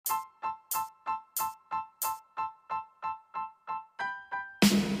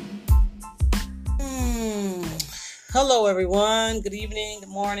Hello, everyone. Good evening, good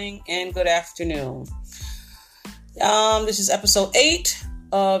morning, and good afternoon. This is episode 8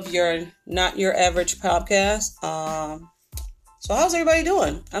 of your Not Your Average podcast. So how's everybody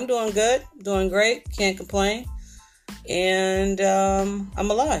doing? I'm doing good, doing great, can't complain, and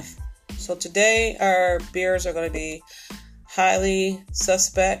I'm alive. So today our beers are going to be highly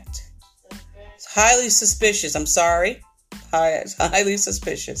suspicious. Highly suspicious.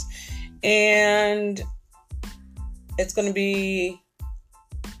 And it's going to be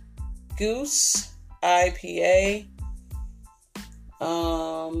Goose IPA,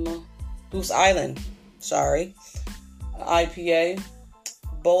 Goose Island, IPA.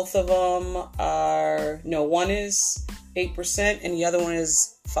 Both of them are, one is 8% and the other one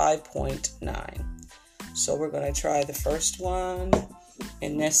is 5.9. So we're going to try the first one.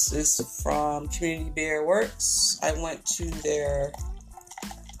 And this is from Community Beer Works. I went to their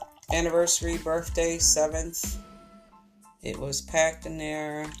anniversary birthday, 7th. It was packed in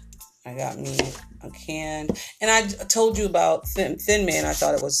there. I got me a can. And I told you about Thin Man. I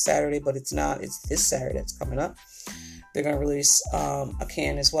thought it was Saturday, but it's not. It's this Saturday that's coming up. They're going to release a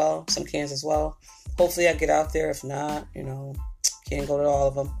can as well. Some cans as well. Hopefully I get out there. If not, can't go to all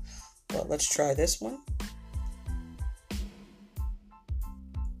of them. But let's try this one.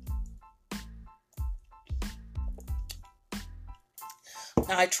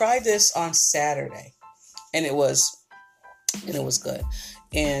 Now, I tried this on Saturday, and it was good.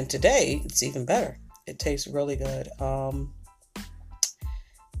 And today, it's even better. It tastes really good.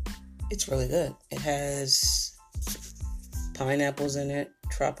 It's really good. It has pineapples in it,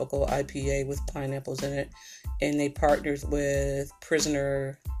 tropical IPA with pineapples in it, and they partnered with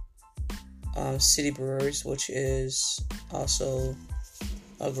Prisoner City Brewers, which is also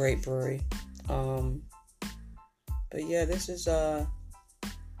a great brewery. But yeah, this is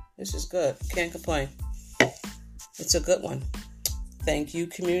good. Can't complain. It's a good one. Thank you,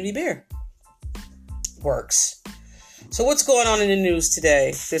 Community Beer Works. So what's going on in the news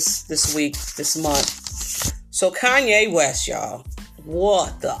today, this week, this month? So Kanye West, y'all.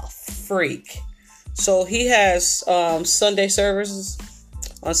 What the freak? So he has Sunday services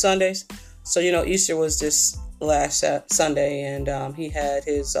on Sundays. So, Easter was this last Sunday, and he had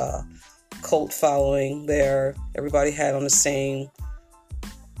his cult following there. Everybody had on the same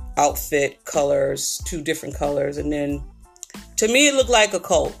outfit colors, 2 different colors, and then to me it looked like a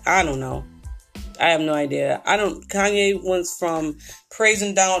cult. I don't know. I have no idea. Kanye went from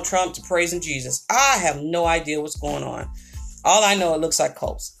praising Donald Trump to praising Jesus. I have no idea what's going on. All I know, it looks like a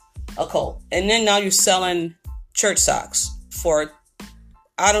cult. And then now you're selling church socks for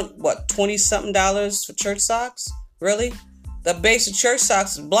 $20-something for church socks? Really? The base of church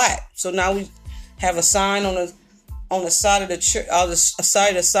socks is black. So now we have a sign on the side of the side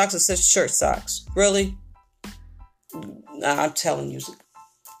of the socks that says church socks. Really? Nah, I'm telling you.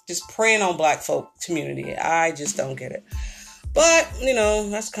 Just preying on black folk community. I just don't get it. But,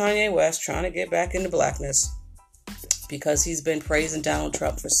 that's Kanye West trying to get back into blackness. Because he's been praising Donald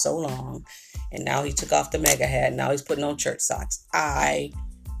Trump for so long. And now he took off the MAGA hat. And now he's putting on church socks. I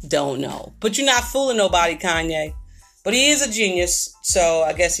don't know. But you're not fooling nobody, Kanye. But he is a genius. So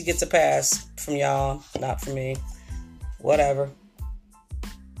I guess he gets a pass from y'all. Not from me. Whatever.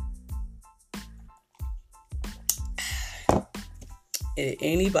 Did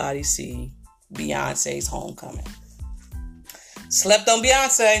anybody see Beyonce's homecoming? Slept on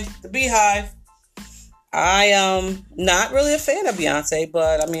Beyonce, the Beehive. I am not really a fan of Beyonce,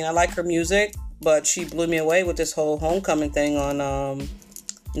 but I like her music. But she blew me away with this whole homecoming thing on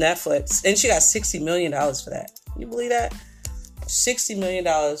Netflix. And she got $60 million for that. You believe that? $60 million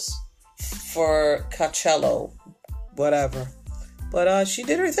for Coachella. Whatever. But she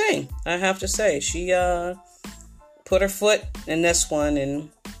did her thing, I have to say. She put her foot in this one and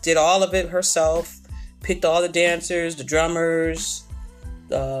did all of it herself. Picked all the dancers, the drummers,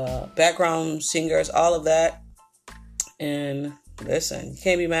 the background singers, all of that. And listen, you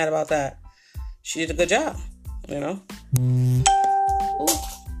can't be mad about that. She did a good job, Ooh.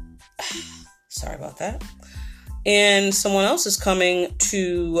 Sorry about that. And someone else is coming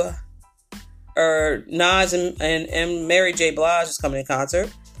to... Nas and Mary J. Blige is coming in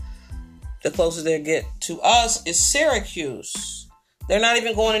concert. The closest they get to us is Syracuse. They're not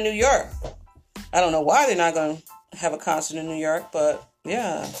even going to New York. I don't know why they're not going to have a concert in New York, but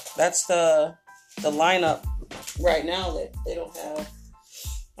yeah, that's the lineup right now. That they don't have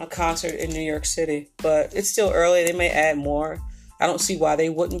a concert in New York City, but it's still early. They may add more. I don't see why they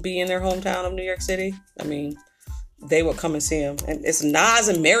wouldn't be in their hometown of New York City. They would come and see him. And it's Nas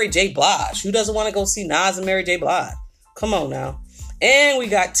and Mary J. Blige. Who doesn't want to go see Nas and Mary J. Blige? Come on now. And we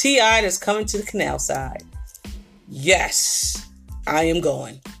got T.I. that's coming to the Canal Side. Yes, I am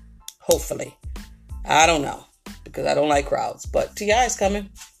going. Hopefully. I don't know, because I don't like crowds. But T.I. is coming,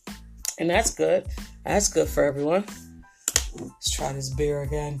 and that's good. That's good for everyone. Let's try this beer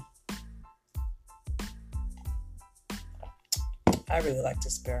again. I really like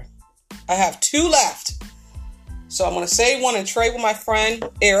this beer. I have 2 left. So I'm going to save one and trade with my friend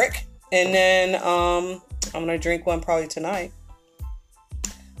Eric. And then I'm going to drink one probably tonight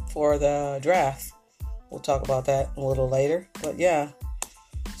for the draft. We'll talk about that a little later. But yeah.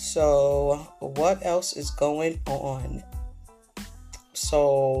 So what else is going on?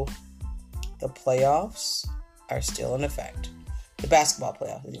 So the playoffs are still in effect. The basketball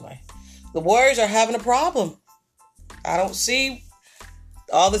playoffs anyway. The Warriors are having a problem. I don't see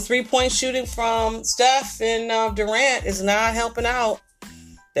all the 3-point shooting from Steph and Durant is not helping out.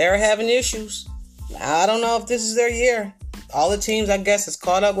 They're having issues. I don't know if this is their year. All the teams, I guess, is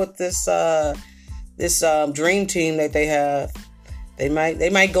caught up with this dream team that they have. They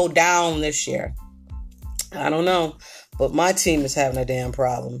might go down this year. I don't know. But my team is having a damn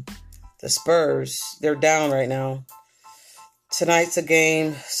problem. The Spurs, they're down right now. Tonight's a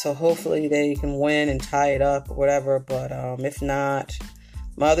game, so hopefully they can win and tie it up or whatever. But if not,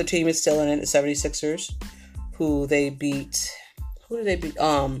 my other team is still in it, the 76ers, who they beat. Who did they beat?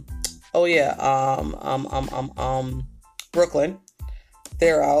 Brooklyn.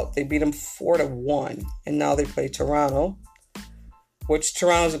 They're out. They beat them 4-1, and now they play Toronto, which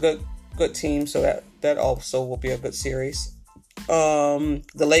Toronto's a good team, so that also will be a good series. The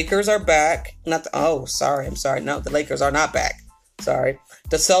Lakers are back. I'm sorry. No, the Lakers are not back. Sorry.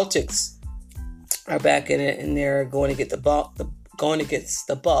 The Celtics are back in it, and they're going to get going against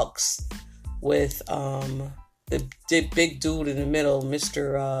the Bucks with the big dude in the middle,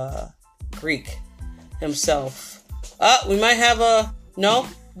 Mr. Greek himself. We might have a no,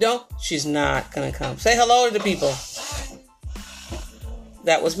 she's not gonna come. Say hello to the people.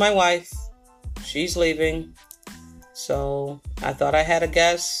 That was my wife. She's leaving. So I thought I had a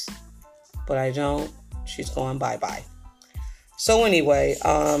guess, but I don't. She's going bye-bye. So anyway,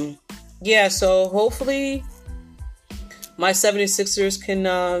 so hopefully my 76ers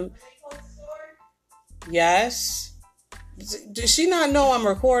can, yes. Does she not know I'm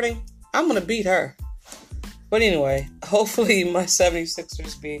recording? I'm going to beat her. But anyway, hopefully my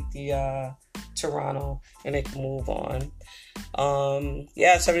 76ers beat the Toronto and they can move on.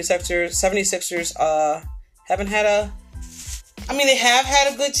 76ers haven't had they have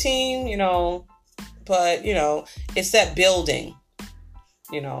had a good team, but, it's that building,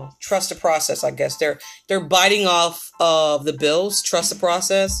 trust the process, I guess. They're biting off of the Bills, trust the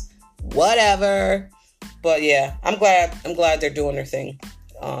process, whatever. But yeah, I'm glad they're doing their thing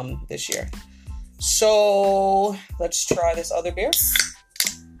this year. So let's try this other beer,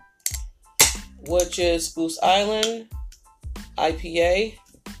 which is Goose Island IPA.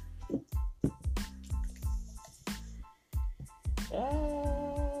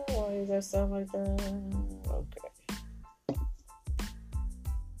 Why does that sound like that? Okay.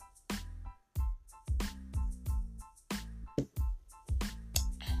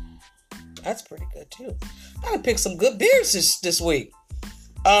 That's pretty good too. I done picked some good beers this week.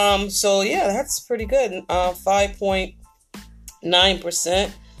 So yeah, that's pretty good.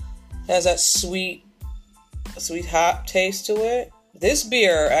 5.9% has that sweet hop taste to it. This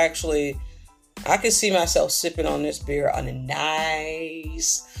beer actually, I can see myself sipping on this beer on a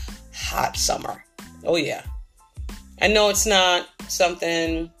nice hot summer. Oh yeah. I know it's not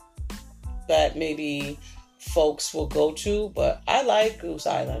something that maybe folks will go to, but I like Goose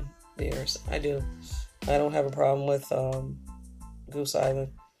Island beers. I do. I don't have a problem with Goose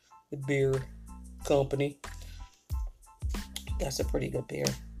Island, the beer company. That's a pretty good beer.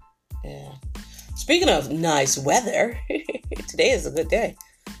 Yeah. Speaking of nice weather, today is a good day.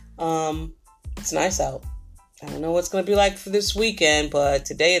 It's nice out. I don't know what's going to be like for this weekend, but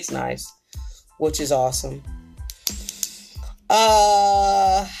today it's nice, which is awesome.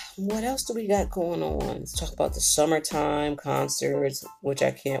 What else do we got going on? Let's talk about the summertime concerts, which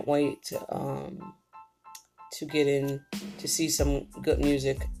I can't wait to get in to see some good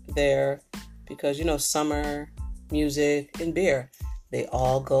music there, because summer music and beer, they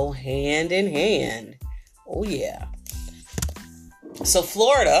all go hand in hand. Oh yeah. So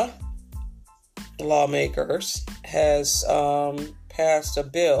Florida lawmakers has passed a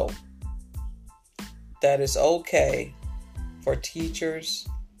bill that is okay for teachers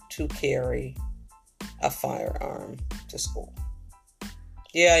to carry a firearm to school.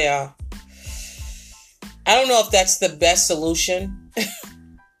 Yeah. I don't know if that's the best solution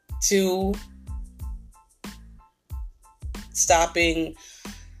to stopping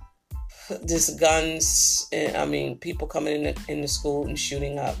Just guns. I mean, people coming in the school and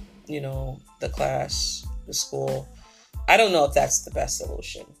shooting up, the class, the school. I don't know if that's the best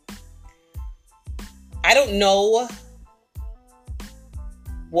solution. I don't know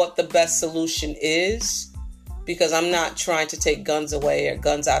what the best solution is, because I'm not trying to take guns away or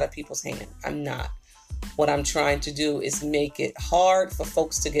guns out of people's hands. I'm not. What I'm trying to do is make it hard for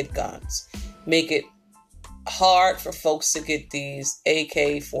folks to get guns. Make it hard for folks to get these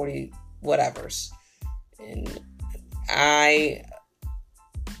AK-40 whatevers. And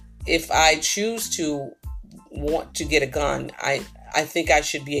if I choose to want to get a gun, I think I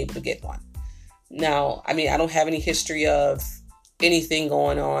should be able to get one. Now, I mean, I don't have any history of anything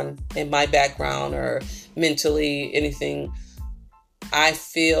going on in my background or mentally anything. I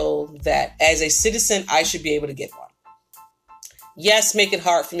feel that as a citizen, I should be able to get one. Yes, make it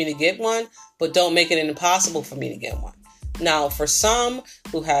hard for me to get one, but don't make it impossible for me to get one. Now, for some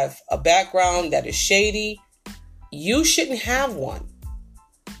who have a background that is shady, you shouldn't have one.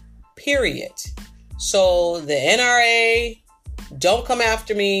 Period. So the NRA, don't come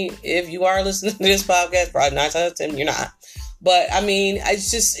after me if you are listening to this podcast. Probably 9 times out of 10, you're not. But I mean,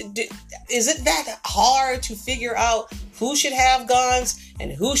 is it that hard to figure out who should have guns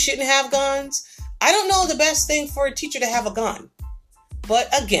and who shouldn't have guns? I don't know the best thing for a teacher to have a gun. But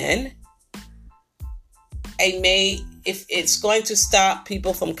again, if it's going to stop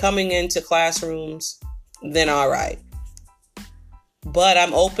people from coming into classrooms, then all right. But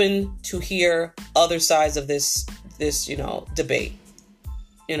I'm open to hear other sides of this debate.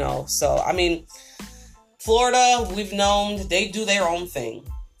 So I mean, Florida, we've known they do their own thing.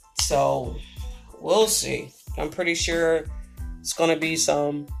 So we'll see. I'm pretty sure it's going to be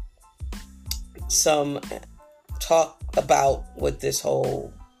some talk about with this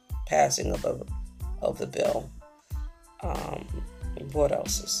whole passing of the bill. What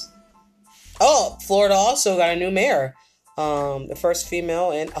else is? Oh, Florida also got a new mayor. The first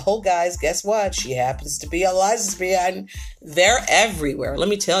female, and guys, guess what? She happens to be a lesbian. They're everywhere. Let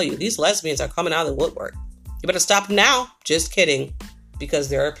me tell you, these lesbians are coming out of the woodwork. You better stop them now. Just kidding. Because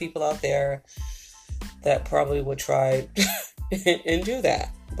there are people out there that probably would try and do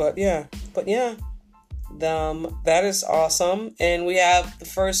that. But yeah. That is awesome. And we have the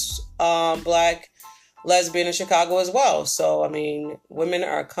first black lesbian in Chicago as well. So, I mean, women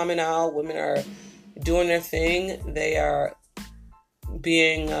are coming out. Women are doing their thing. They are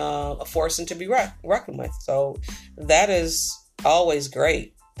being a force to be reckoned with. So that is always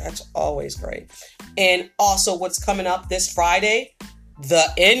great. That's always great. And also what's coming up this Friday, the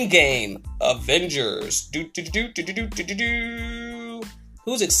Endgame Avengers.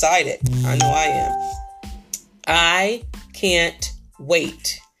 Who's excited? I know I am. I can't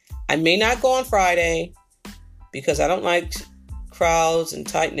wait. I may not go on Friday because I don't like crowds and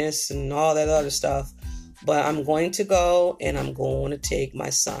tightness and all that other stuff. But I'm going to go, and I'm going to take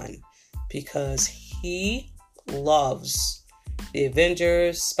my son because he loves the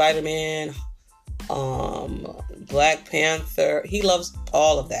Avengers, Spider-Man, Black Panther. He loves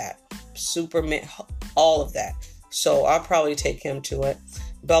all of that. Superman, all of that. So I'll probably take him to it.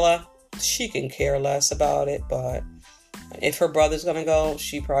 Bella, she can care less about it, but if her brother's going to go,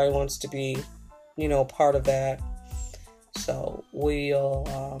 she probably wants to be, part of that. So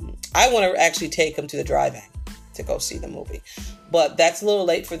I want to actually take him to the drive-in to go see the movie. But that's a little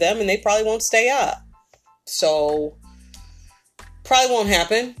late for them, and they probably won't stay up. So probably won't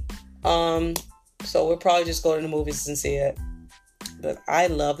happen. So we'll probably just go to the movies and see it. But I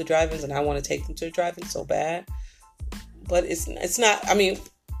love the drive-ins, and I want to take them to the drive-in so bad. But it's not, I mean,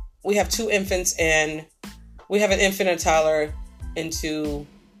 we have 2 infants, and we have an infant, a toddler, and 2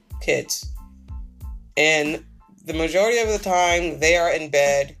 kids. And the majority of the time, they are in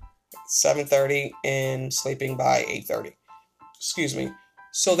bed 7:30 and sleeping by 8:30. Excuse me.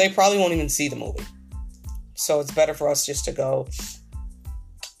 So they probably won't even see the movie. So it's better for us just to go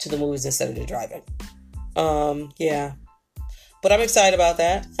to the movies instead of the drive-in. Yeah. But I'm excited about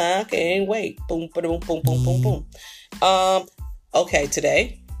that. I can't wait. Boom, boom, boom, boom, boom, boom. Okay,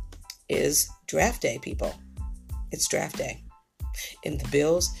 today is draft day, people. It's draft day. And the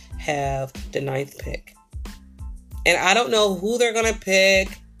Bills have the 9th pick. And I don't know who they're going to pick.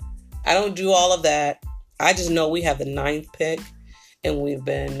 I don't do all of that. I just know we have the 9th pick. And we've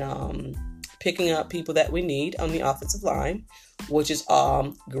been picking up people that we need on the offensive line, which is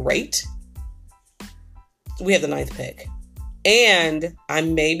great. We have the 9th pick. And I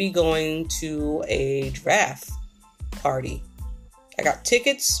may be going to a draft party. I got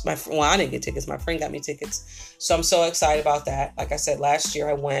tickets. I didn't get tickets. My friend got me tickets. So I'm so excited about that. Like I said, last year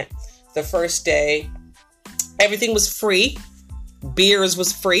I went the first day. Everything was free. Beers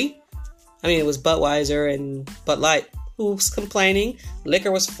was free. I mean, it was Budweiser and Bud Light. Who's complaining?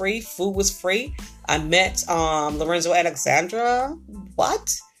 Liquor was free. Food was free. I met Lorenzo Alexandra.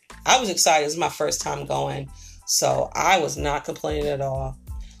 What? I was excited. It was my first time going. So I was not complaining at all.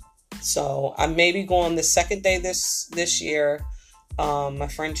 So I may be going the second day this year. My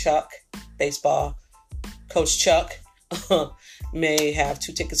friend Chuck, baseball coach Chuck, may have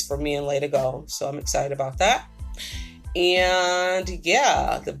 2 tickets for me and Lay to go. So I'm excited about that. And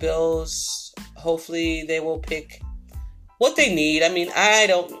yeah, the Bills, hopefully they will pick what they need. I mean, I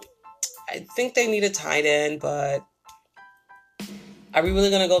think they need a tight end, but are we really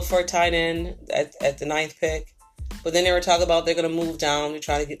going to go for a tight end at the 9th pick? But then they were talking about they're going to move down to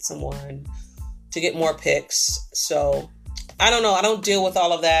try to get someone to get more picks. So I don't know. I don't deal with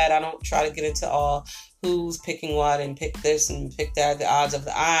all of that. I don't try to get into all who's picking what and pick this and pick that, the odds of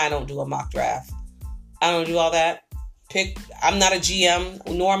I don't do a mock draft. I don't do all that. I'm not a GM,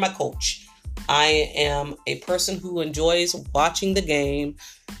 nor am I a coach. I am a person who enjoys watching the game,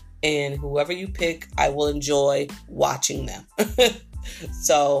 and whoever you pick, I will enjoy watching them.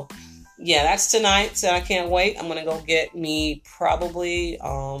 So, yeah, that's tonight. So I can't wait. I'm going to go get me probably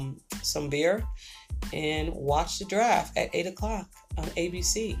some beer and watch the draft at 8 o'clock on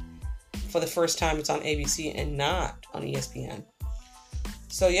ABC. For the first time, it's on ABC and not on ESPN.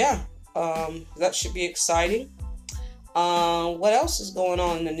 So, yeah, that should be exciting. What else is going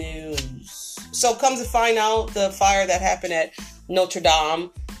on in the news? So, comes to find out, the fire that happened at Notre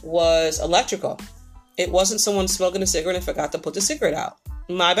Dame was electrical. It wasn't someone smoking a cigarette and forgot to put the cigarette out.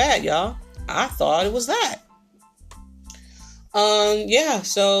 My bad, y'all. I thought it was that. Yeah,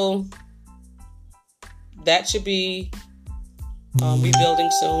 so that should be rebuilding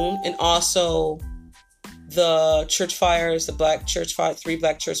soon. And also the church fires, the black church fire, 3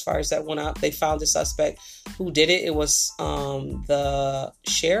 black church fires that went up, they found the suspect who did it. It was the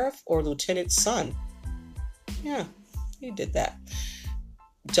sheriff or lieutenant's son. Yeah, he did that.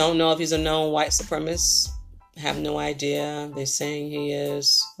 Don't know if he's a known white supremacist. Have no idea. They're saying he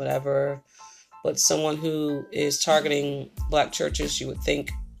is, whatever. But someone who is targeting black churches, you would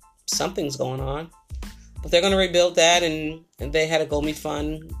think something's going on. But they're going to rebuild that, and they had a GoMe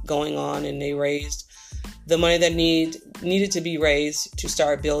fund going on, and they raised the money that needed to be raised to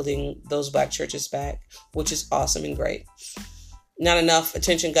start building those black churches back, which is awesome and great. Not enough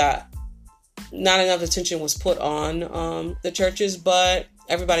attention was put on the churches, but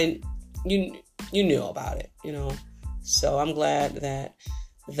everybody, you knew about it, you know. So I'm glad that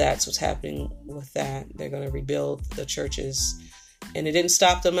that's what's happening with that. They're going to rebuild the churches. And it didn't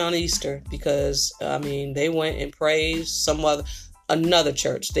stop them on Easter because, I mean, they went and praised another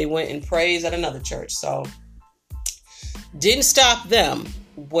church. They went and praised at another church. So didn't stop them,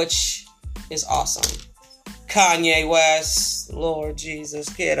 which is awesome. Kanye West, Lord Jesus,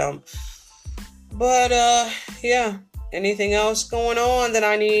 get him. But, yeah, anything else going on that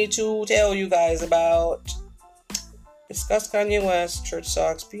I need to tell you guys about? Discuss Kanye West, Church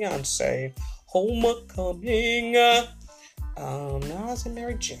Socks, Beyonce, Homecoming, Nas and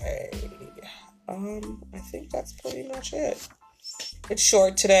Mary J. I think that's pretty much it. It's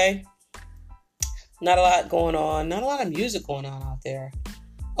short today. Not a lot going on. Not a lot of music going on out there.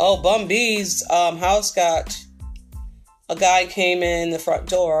 Oh, Bum B's house got... A guy came in the front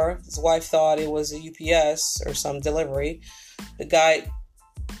door. His wife thought it was a UPS or some delivery. The guy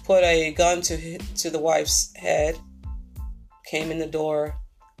put a gun to the wife's head. Came in the door.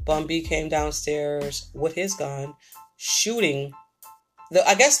 Bum B came downstairs with his gun, shooting.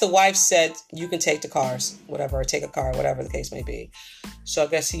 I guess the wife said, "You can take the cars, whatever, or take a car, whatever the case may be." So I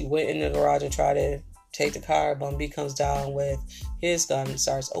guess he went in the garage and tried to take the car. Bum B comes down with his gun and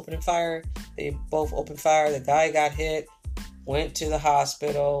starts opening fire. They both opened fire. The guy got hit, went to the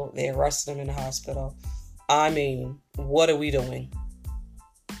hospital. They arrested him in the hospital. I mean, what are we doing?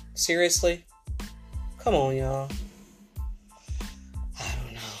 Seriously? Come on, y'all.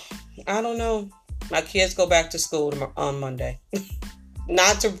 I don't know. My kids go back to school on Monday.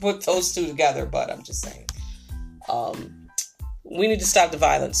 Not to put those two together, but I'm just saying. We need to stop the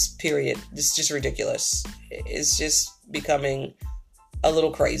violence, period. It's just ridiculous. It's just becoming a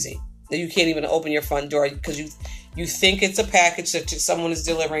little crazy. You can't even open your front door because you think it's a package that someone is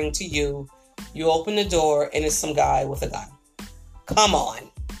delivering to you. You open the door and it's some guy with a gun. Come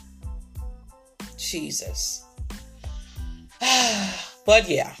on. Jesus. But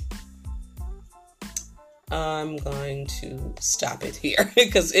yeah. I'm going to stop it here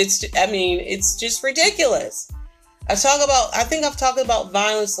because it's just ridiculous. I think I've talked about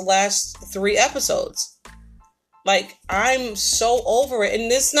violence the last 3 episodes. Like, I'm so over it. And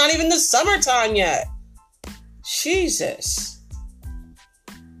it's not even the summertime yet. Jesus.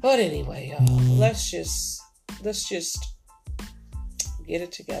 But anyway, y'all, let's just get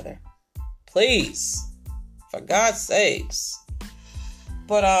it together. Please. For God's sakes.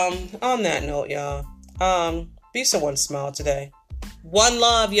 But on that note, y'all, be someone smile today. One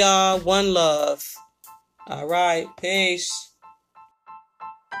love, y'all. One love. All right. Peace.